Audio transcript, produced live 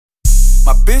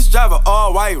My bitch drive a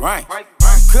all white range.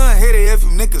 Couldn't hit it if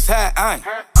you niggas had aim.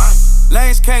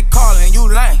 Lanes can't call and you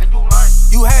lame.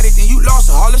 You had it, then you lost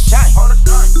a Hall of Shame.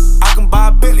 I can buy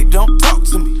a Billy, don't talk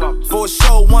to me. For a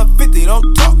show 150,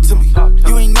 don't talk to me.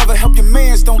 You ain't never help your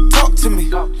mans, don't talk to me.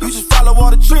 You just follow all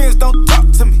the trends, don't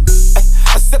talk to me.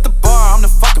 I set the bar, I'm the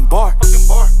fucking bar.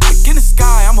 Like in the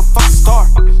sky, I'm a fucking star.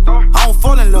 I don't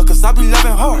fall in love, cause I be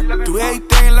loving hard. Do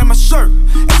everything like my shirt,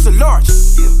 extra large.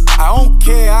 I don't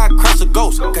care, I crash a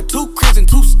ghost. Got 2 cribs and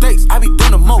 2 states, I be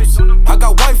doing the most. I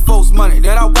got white folks' money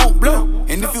that I won't blow.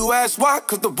 And if you ask why,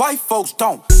 cause the white folks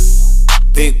don't.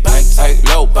 Big bank, tight,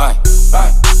 low bank,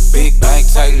 bank. Big bank,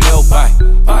 tight, low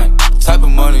bank, bank. The type of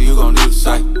money you gon' need to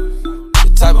sight.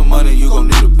 The type of money you gon'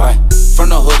 need to buy. From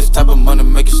the hood, this type of money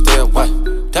make you stay away.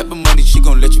 Type of money she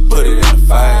gon' let you put it in the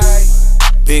fight.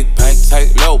 Big bank,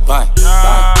 tight, low bank,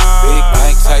 bank. Big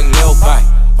bank, tight, low bank,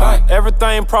 bank.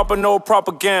 Everything proper, no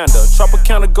propaganda.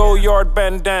 Tropicana gold yard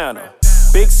bandana.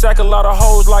 Big sack, a lot of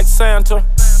hoes like Santa.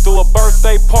 Threw a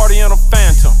birthday party in a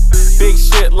Phantom. Big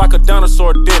shit like a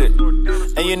dinosaur did it.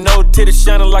 And you know titties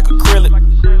shining like acrylic.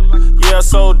 Yeah, I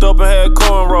sold dope and had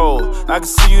cornrows. I can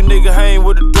see you nigga hang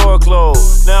with the door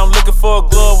closed. Now I'm looking for a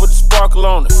glove with a sparkle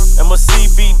on it. And my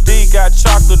CBD got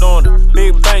chocolate on it.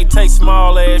 Big bank take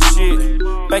small ass shit.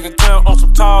 Bank account on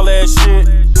some tall ass shit.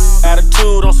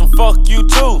 Attitude on some fuck you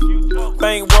too.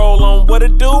 Bank roll on what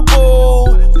it do,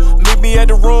 boo. Meet me at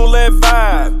the roulette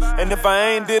vibe. And if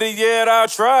I ain't did it yet, I'll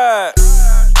try.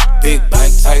 Big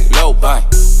bank, tight, low bank,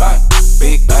 bank.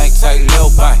 Big bank, tight, low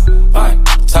bank, bank.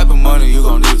 The type of money you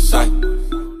gon' need to sight.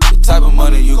 The type of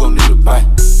money you gon' need to buy.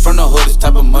 From the hood, this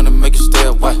type of money make you stay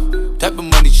away. Type of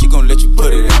money she gon' let you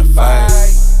put it in the fight.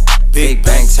 Big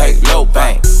bank, tight, low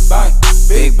bank, bank.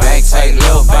 Big bank, tight,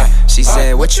 low bank. She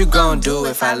said, what you gon' do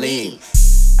if I leave?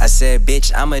 I said,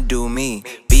 bitch, I'ma do me.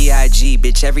 B.I.G.,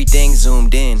 bitch, everything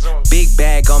zoomed in. Big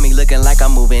bag on me looking like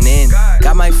I'm moving in.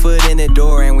 Got my foot in the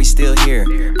door and we still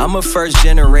here. I'm a first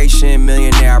generation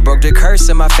millionaire. I broke the curse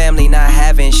of my family not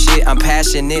having shit. I'm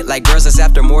passionate like girls that's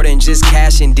after more than just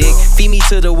cash and dick. Feed me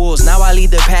to the wolves, now I lead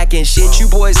the pack and shit. You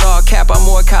boys all cap, I'm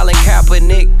more Colin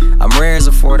Kaepernick. I'm rare as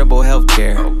affordable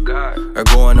healthcare. Or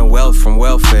going to wealth from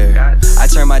welfare. I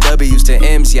turn my W's to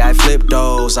M's, yeah, I flip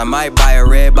those. I might buy a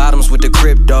red bottoms with the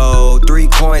crypto. 3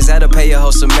 coins, that'll pay your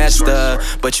whole semester.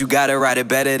 But you gotta ride it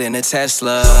better than a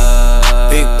Tesla.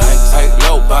 Big bank, tight,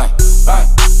 low bank, bank.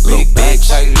 Big bank,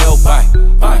 tight, low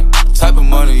bank, bank.